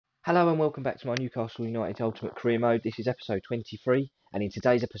Hello and welcome back to my Newcastle United Ultimate Career Mode. This is episode 23, and in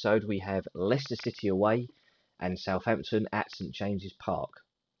today's episode we have Leicester City away and Southampton at St James's Park.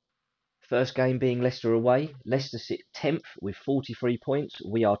 First game being Leicester away. Leicester sit 10th with 43 points.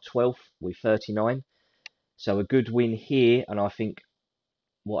 We are 12th with 39. So a good win here, and I think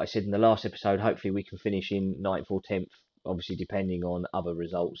what I said in the last episode, hopefully we can finish in 9th or 10th, obviously depending on other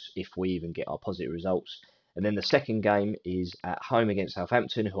results, if we even get our positive results. And then the second game is at home against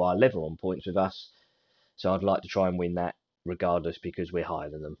Southampton, who are level on points with us. So I'd like to try and win that regardless because we're higher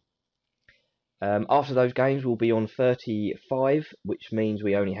than them. After those games, we'll be on 35, which means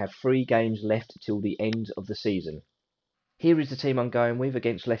we only have 3 games left till the end of the season. Here is the team I'm going with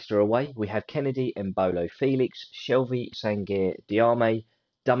against Leicester away. We have Kennedy, Mbolo, Felix, Shelvey, Sangaré, Diame,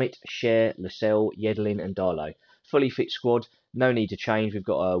 Dummett, Cher, Lascelles, Yedlin and Darlow. Fully fit squad, no need to change. We've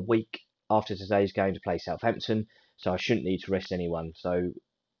got a week after today's game to play Southampton, so I shouldn't need to rest anyone. So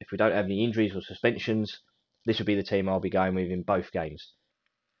if we don't have any injuries or suspensions, this will be the team I'll be going with in both games.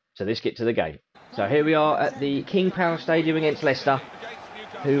 So let's get to the game. So here we are at the King Power Stadium against Leicester,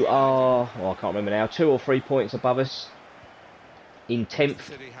 who are, well, I can't remember now, 2 or 3 points above us in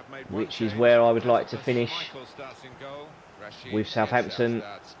 10th, which is where I would like to finish with Southampton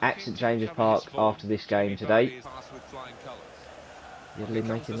at St James's Park after this game today. Yedlin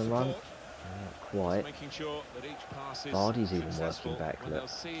making the run. Not quite. Vardy's even working back. Look. They'll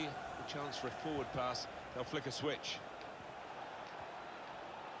see the chance for a forward pass. They'll flick a switch.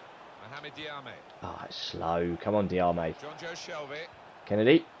 Oh, it's slow. Come on, Diame.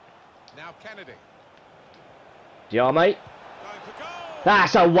 Kennedy. Now Kennedy. Diame.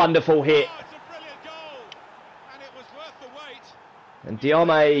 That's a wonderful hit. And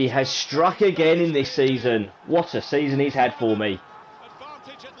Diame has struck again in this season. What a season he's had for me.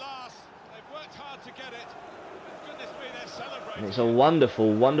 And it's a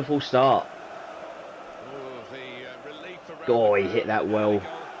wonderful, wonderful start. Oh, he hit that well.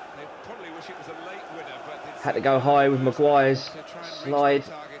 Had to go high with Maguire's slide.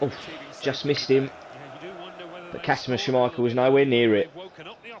 Oh, just missed him. But Kasper Schmeichel was nowhere near it.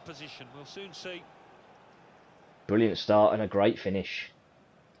 Brilliant start and a great finish.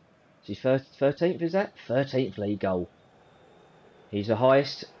 Is he 13th, is that? 13th league goal. He's the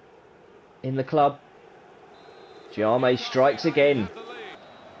highest in the club. Diame strikes again.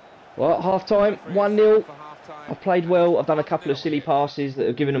 Well, at half time, 1-0. I've played well. I've done a couple of silly passes that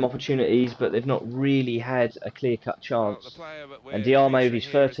have given them opportunities, but they've not really had a clear-cut chance. And Diame, with his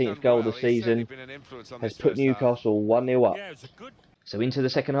 13th goal of the season, has put Newcastle 1-0 up. So into the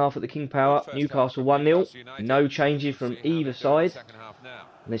second half at the King Power, Newcastle 1-0. No changes from either side.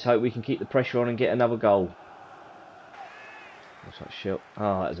 Let's hope we can keep the pressure on and get another goal. Looks like shot.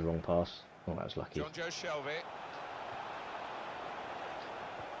 Oh, that was the wrong pass. Oh, that was lucky.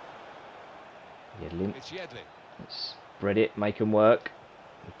 Yedlin. Let's spread it, make them work.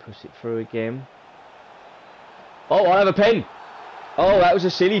 Push it through again. Oh, I have a pen. Oh, that was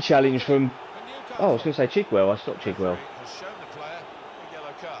a silly challenge from... Oh, I was going to say Chigwell. I stopped Chigwell.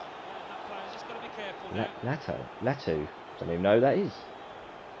 Latu. Don't even know who that is.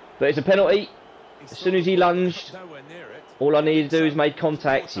 But it's a penalty. As soon as he lunged, all I needed to do is make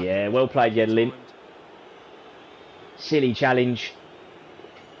contact. Yeah, well played, Yedlin. Silly challenge.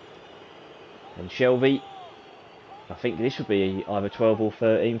 And Shelvey, I think this would be either 12 or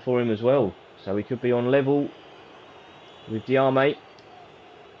 13 for him as well. So he could be on level with Diame.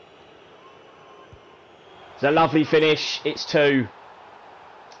 It's a lovely finish. It's 2.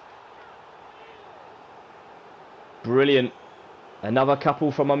 Brilliant. Another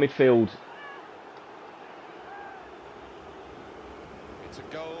couple from our midfield.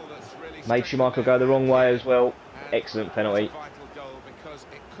 Made Schmeichel go the wrong way as well. Excellent penalty.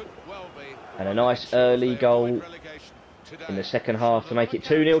 And a nice early goal in the second half to make it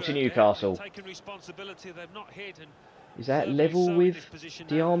 2-0 to Newcastle. Is that level with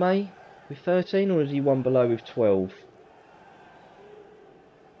Diame with 13, or is he one below with 12?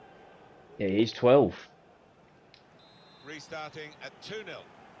 Yeah, he's 12. Restarting at 2-0.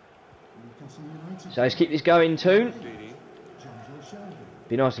 So let's keep this going, Toon.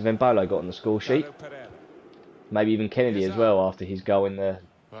 Be nice if Mbolo got on the score sheet. Maybe even Kennedy as well after his goal in the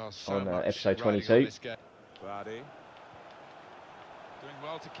on episode 22. Doing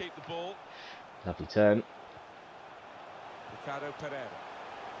well to keep the ball. Lovely turn.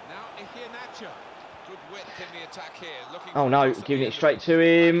 Oh no, giving it straight to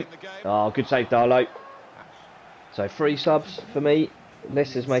him. Oh, good save, Darlow. So 3 subs for me.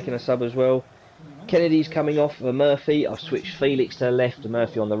 Leicester's making a sub as well. Kennedy's coming off for Murphy. I've switched Felix to the left,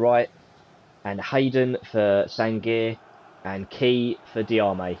 Murphy on the right. And Hayden for Sangaré. And Key for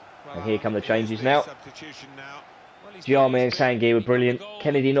Diame. And here come the changes now. Giamé and Sanghi were brilliant.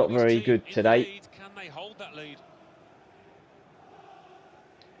 Kennedy not very good today.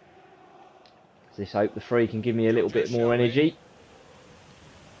 Let's hope the free can give me a little bit more energy.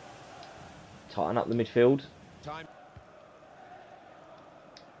 Tighten up the midfield.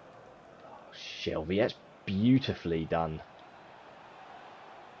 Shelby, that's beautifully done.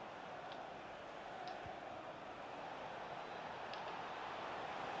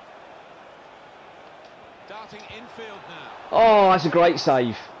 Oh, that's a great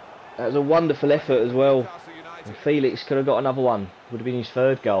save. That was a wonderful effort as well. And Felix could have got another one. Would have been his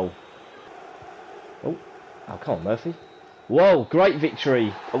third goal. Oh, come on, Murphy. Whoa, great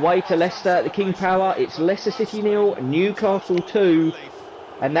victory. Away to Leicester at the King Power. It's Leicester City 0, Newcastle 2.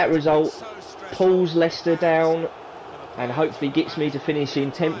 And that result pulls Leicester down and hopefully gets me to finish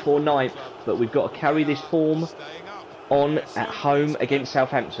in 10th or 9th. But we've got to carry this form on at home against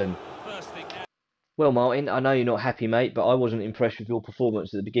Southampton. Well, Martin, I know you're not happy, mate, but I wasn't impressed with your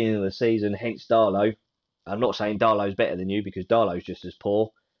performance at the beginning of the season, hence Darlow. I'm not saying Darlow's better than you because Darlow's just as poor,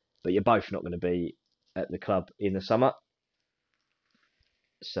 but you're both not going to be at the club in the summer.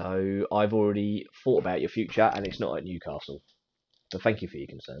 So I've already thought about your future and it's not at Newcastle. But thank you for your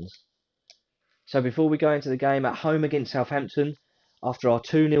concerns. So before we go into the game at home against Southampton, after our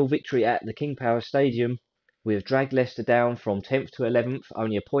 2-0 victory at the King Power Stadium, we have dragged Leicester down from 10th to 11th,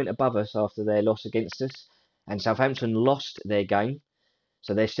 only a point above us after their loss against us. And Southampton lost their game,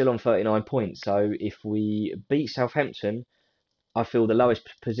 so they're still on 39 points. So if we beat Southampton, I feel the lowest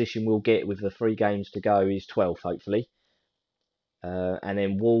position we'll get with the 3 games to go is 12th, hopefully. And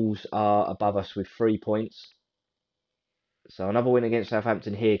then Wolves are above us with 3 points. So another win against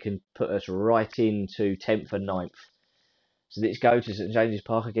Southampton here can put us right into 10th and 9th. So let's go to St James's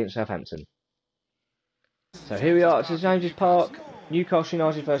Park against Southampton. So here we are at St James's Park, Newcastle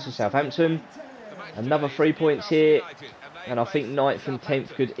United versus Southampton. Another 3 points here, and I think 9th and 10th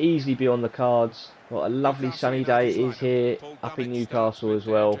could easily be on the cards. What a lovely sunny day it is here, up in Newcastle as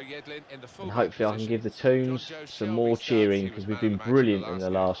well. And hopefully I can give the Toons some more cheering, because we've been brilliant in the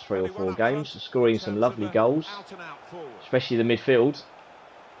last 3 or 4 games, scoring some lovely goals, especially the midfield.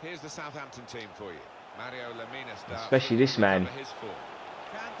 Here's the Southampton team for you. Especially this man.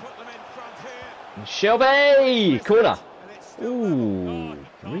 Shelby! Corner! Ooh,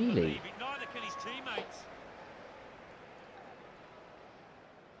 really?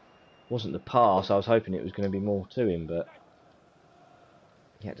 Wasn't the pass, I was hoping it was going to be more to him, but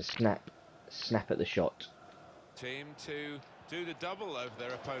he had to snap at the shot. Team to do the double over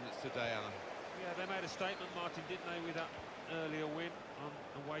their opponents today, Alan. Yeah, they made a statement, Martin, didn't they, with that earlier win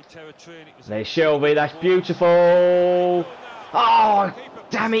on away territory, and it was... There's Shelby, that's beautiful! Oh,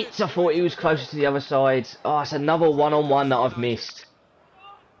 damn it! I thought he was closer to the other side. Oh, it's another one-on-one that I've missed.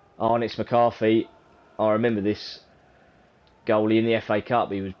 Oh, and it's McCarthy. I remember this goalie in the FA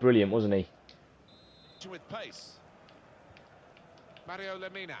Cup. He was brilliant, wasn't he? With pace. Mario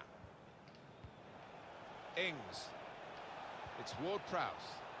Lemina. Ings. It's Ward-Prowse.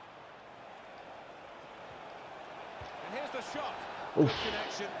 And here's the shot. Oof.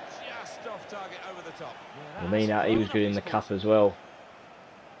 Connection just off target over the top. Lemina, he was good in the cup as well.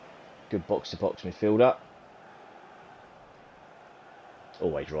 Good box-to-box midfielder.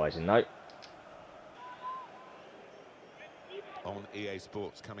 Always rising though. On EA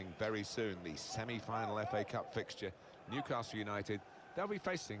Sports coming very soon, the semi-final FA Cup fixture. Newcastle United, they'll be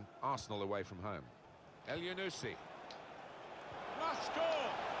facing Arsenal away from home. El Yunusi. Must score!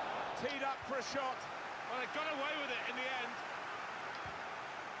 Teed up for a shot. Well, they got away with it in the end.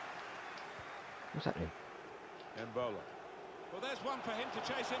 What's happening? Mbola. Well, there's one for him to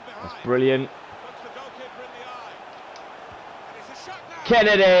chase in behind. That's brilliant. Looks the goalkeeper in the eye. And it's a shot now.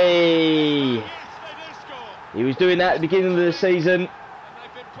 Kennedy! Yes, they do score. He was doing that at the beginning of the season,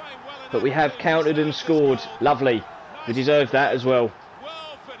 but we have countered and scored. Lovely. We deserve that as well.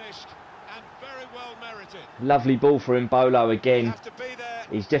 Well finished and very well merited. Lovely ball for Mbolo again.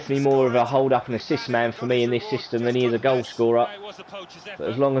 He's definitely more of a hold-up and assist man for me in this system than he is a goal scorer. But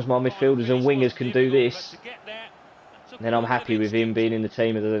as long as my midfielders and wingers can do this, then I'm happy with him being in the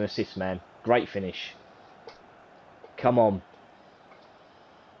team as an assist man. Great finish. Come on.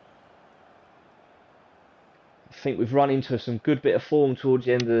 I think we've run into some good bit of form towards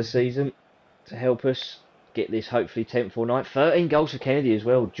the end of the season to help us get this hopefully 10th or 9th. 13 goals for Kennedy as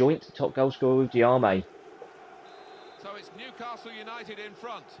well. Joint top goal scorer with Giamé. So it's Newcastle United in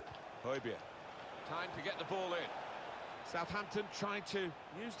front. Højbjerg. Time to get the ball in. Southampton trying to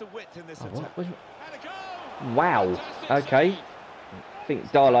use the width in this attack. And a goal! Wow. Okay. I think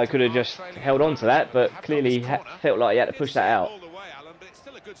Darlow could have just held on to that, but clearly felt like he had to push that out. All the way, Alan, but it's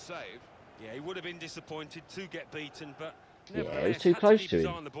still a a good save. Yeah, he would have been disappointed to get beaten, but Yeah, it was nevertheless, too had close keep to his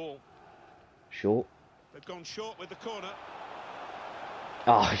him. eye on the ball. Short. They've gone short with the corner.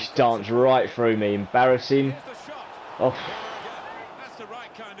 Oh, he's danced right through me. Embarrassing. Here's the shot. Oh, That's the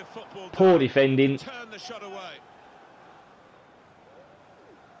right kind of football. poor done. defending. Turn the shot away.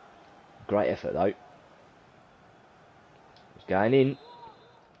 Great effort though. It's going in.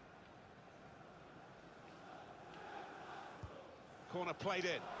 Corner played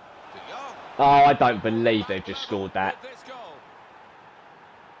in. De Jong. Oh, I don't believe they've just scored that. With this goal.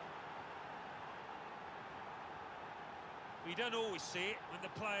 We don't always see it when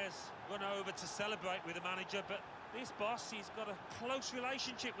the players run over to celebrate with the manager, but this boss, he's got a close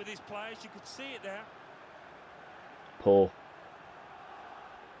relationship with his players. You could see it there. Poor.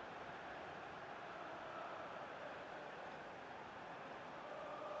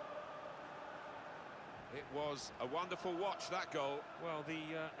 It was a wonderful watch, that goal. Well, the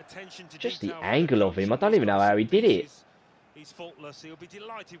attention to Just the detail angle of him. I don't even know how he did it. He's faultless. He'll be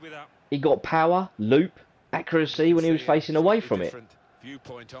delighted with that. He got power, loop, accuracy when he was facing away from it. Different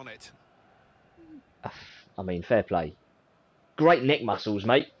viewpoint on it. I mean, fair play. Great neck muscles,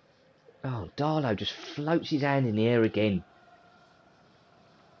 mate. Oh, Darlow just floats his hand in the air again.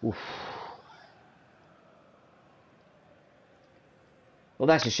 Oof. Well,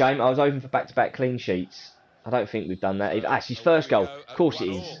 that's a shame. I was hoping for back-to-back clean sheets. I don't think we've done that. Ah, it's his first goal. Of course it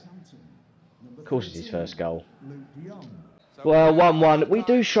is. Of course it's his first goal. Well, 1-1. We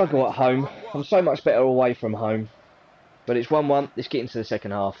do struggle at home. I'm so much better away from home. But it's 1-1. Let's get into the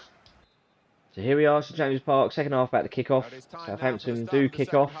second half. So here we are, St James's Park. Second half about to kick off. Southampton do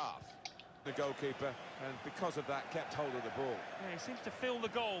kick off. The goalkeeper, and because of that, kept hold of the ball. Yeah, he seems to fill the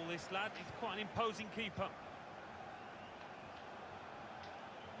goal, this lad. He's quite an imposing keeper.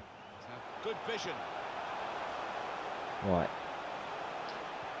 Good vision. Right.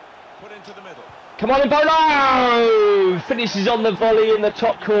 Put into the middle. Come on, Embolo! Finishes on the volley in the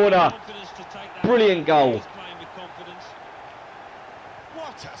top corner. Brilliant goal.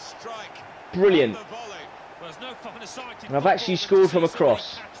 What a strike. Brilliant. And I've actually scored from a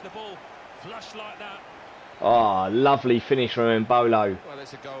cross. Oh, lovely finish from Embolo.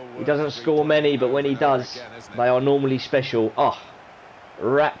 He doesn't score many, but when he does, they are normally special. Oh,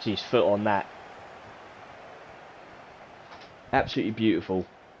 wrapped his foot on that. Absolutely beautiful.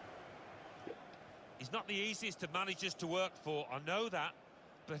 He's not the easiest of managers to work for, I know that,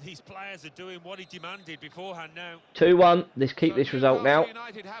 but these players are doing what he demanded beforehand now. 2-1, let's keep this result now.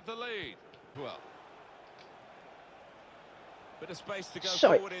 United have the lead. Well, bit of space to go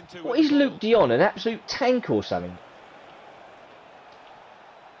Sorry, forward into. what is Luke Dion, an absolute tank or something?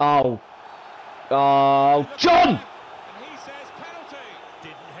 Oh. Oh, John! And he says penalty.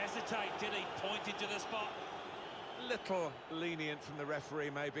 Didn't hesitate, did he? Pointed to the spot. Little lenient from the referee,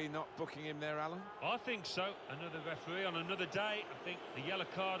 maybe, not booking him there, Alan. I think so. Another referee on another day. I think the yellow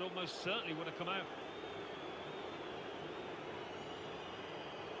card almost certainly would have come out.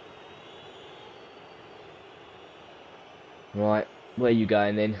 Right, where are you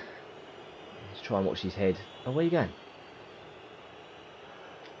going then? Let's try and watch his head. Oh, where are you going?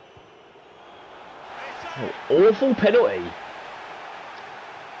 Oh, awful penalty.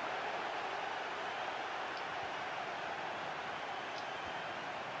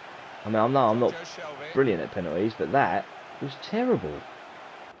 I mean, I'm not brilliant at penalties, but that was terrible.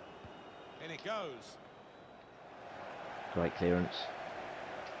 In it goes. Great clearance.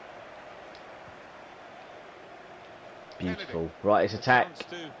 Beautiful. Right, it's attack.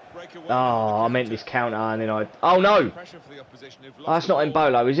 Oh, I meant this counter and then I... Oh, no! Oh, that's not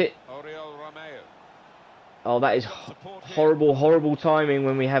Embolo, is it? Oh, that is horrible, horrible timing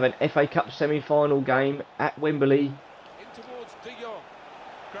when we have an FA Cup semi-final game at Wembley.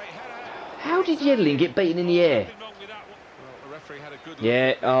 How did Yedlin get beaten in the air?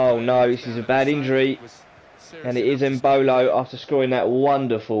 Yeah, oh no, this is a bad injury. And it is Embolo after scoring that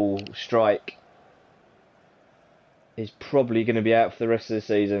wonderful strike. He's probably going to be out for the rest of the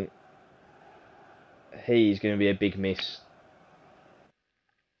season. He's going to be a big miss.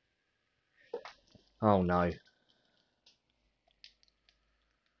 Oh no.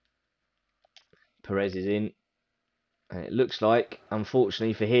 Perez is in. And it looks like,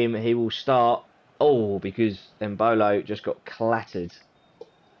 unfortunately for him, he will start. Oh, because Embolo just got clattered.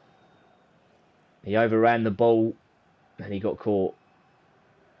 He overran the ball and he got caught.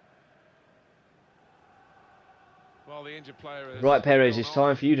 Well, the injured player is right, Perez, it's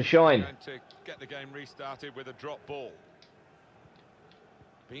time for you to shine. To get the game restarted with a drop ball.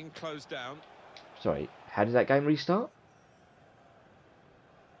 Being closed down. Sorry, how did that game restart?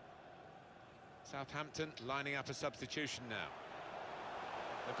 Southampton lining up a substitution now.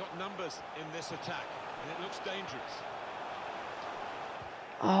 They've got numbers in this attack, and it looks dangerous.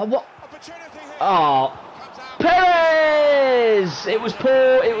 Oh, what? Opportunity here. Oh, Comes out. Perez! It was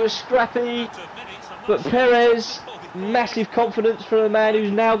poor, it was scrappy, but Perez, massive confidence from a man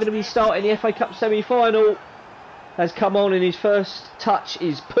who's now going to be starting the FA Cup semi-final, has come on, and his first touch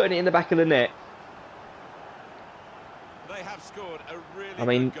is putting it in the back of the net. They have scored a really I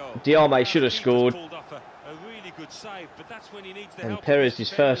mean, good goal. Diarme should have scored, Pulled off a really good save, but that's when he needs the and help of Perez's his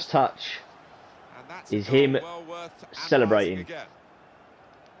first touch And that's is a goal him well worth celebrating. analysing again.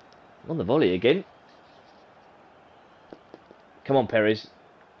 On the volley again. Come on, Perez.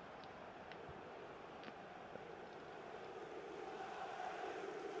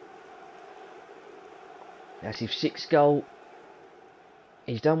 That's his 6th goal.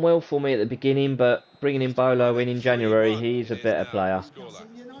 He's done well for me at the beginning, but bringing in Bolo in January, he is a better player.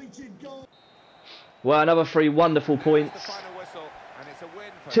 Well, another 3 wonderful points.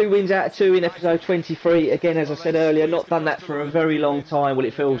 2 wins out of 2 in episode 23. Again, as I said earlier, not done that for a very long time. Well,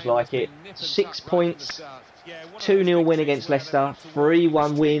 it feels like it. 6 points. 2-0 win against Leicester.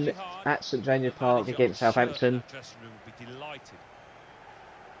 3-1 win at St James's Park against Southampton.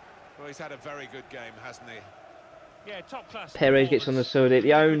 Well, he's had a very good game, hasn't he? Yeah, top class. Perez gets on the side.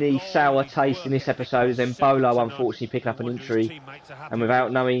 The only sour taste in this episode is then Bolo unfortunately picking up an injury, and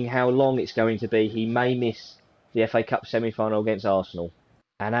without knowing how long it's going to be, he may miss the FA Cup semi-final against Arsenal.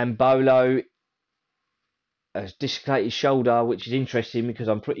 And Bolo has dislocated his shoulder, which is interesting because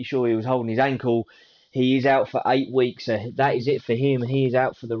I'm pretty sure he was holding his ankle. He is out for 8 weeks, so that is it for him. He is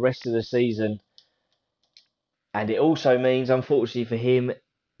out for the rest of the season. And it also means, unfortunately for him,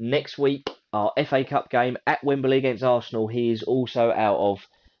 next week, our FA Cup game at Wembley against Arsenal, he is also out of.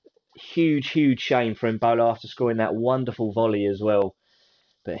 Huge shame for Bolo after scoring that wonderful volley as well.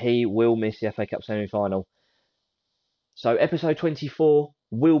 But he will miss the FA Cup semi-final. So episode 24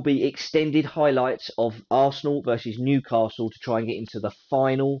 will be extended highlights of Arsenal versus Newcastle to try and get into the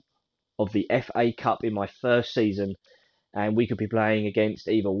final of the FA Cup in my first season. And we could be playing against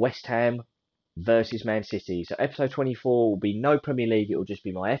either West Ham versus Man City. So episode 24 will be no Premier League, it will just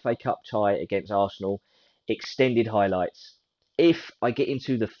be my FA Cup tie against Arsenal, extended highlights. If I get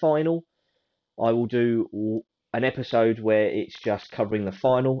into the final, I will do an episode where it's just covering the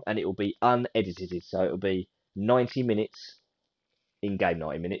final and it will be unedited. So it will be 90 minutes, in-game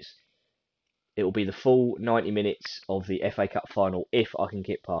 90 minutes. It will be the full 90 minutes of the FA Cup final if I can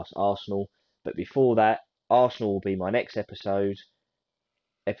get past Arsenal. But before that, Arsenal will be my next episode,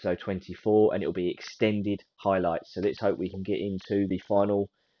 episode 24, and it will be extended highlights. So let's hope we can get into the final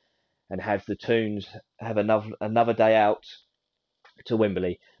and have the Toons have another day out to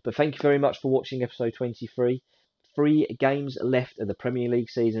Wembley. But thank you very much for watching episode 23. 3 games left of the Premier League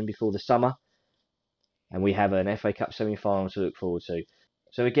season before the summer, and we have an FA Cup semi-final to look forward to.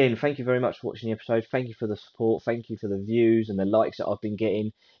 So again, thank you very much for watching the episode. Thank you for the support. Thank you for the views and the likes that I've been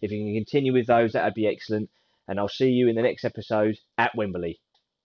getting. If you can continue with those, that would be excellent. And I'll see you in the next episode at Wembley.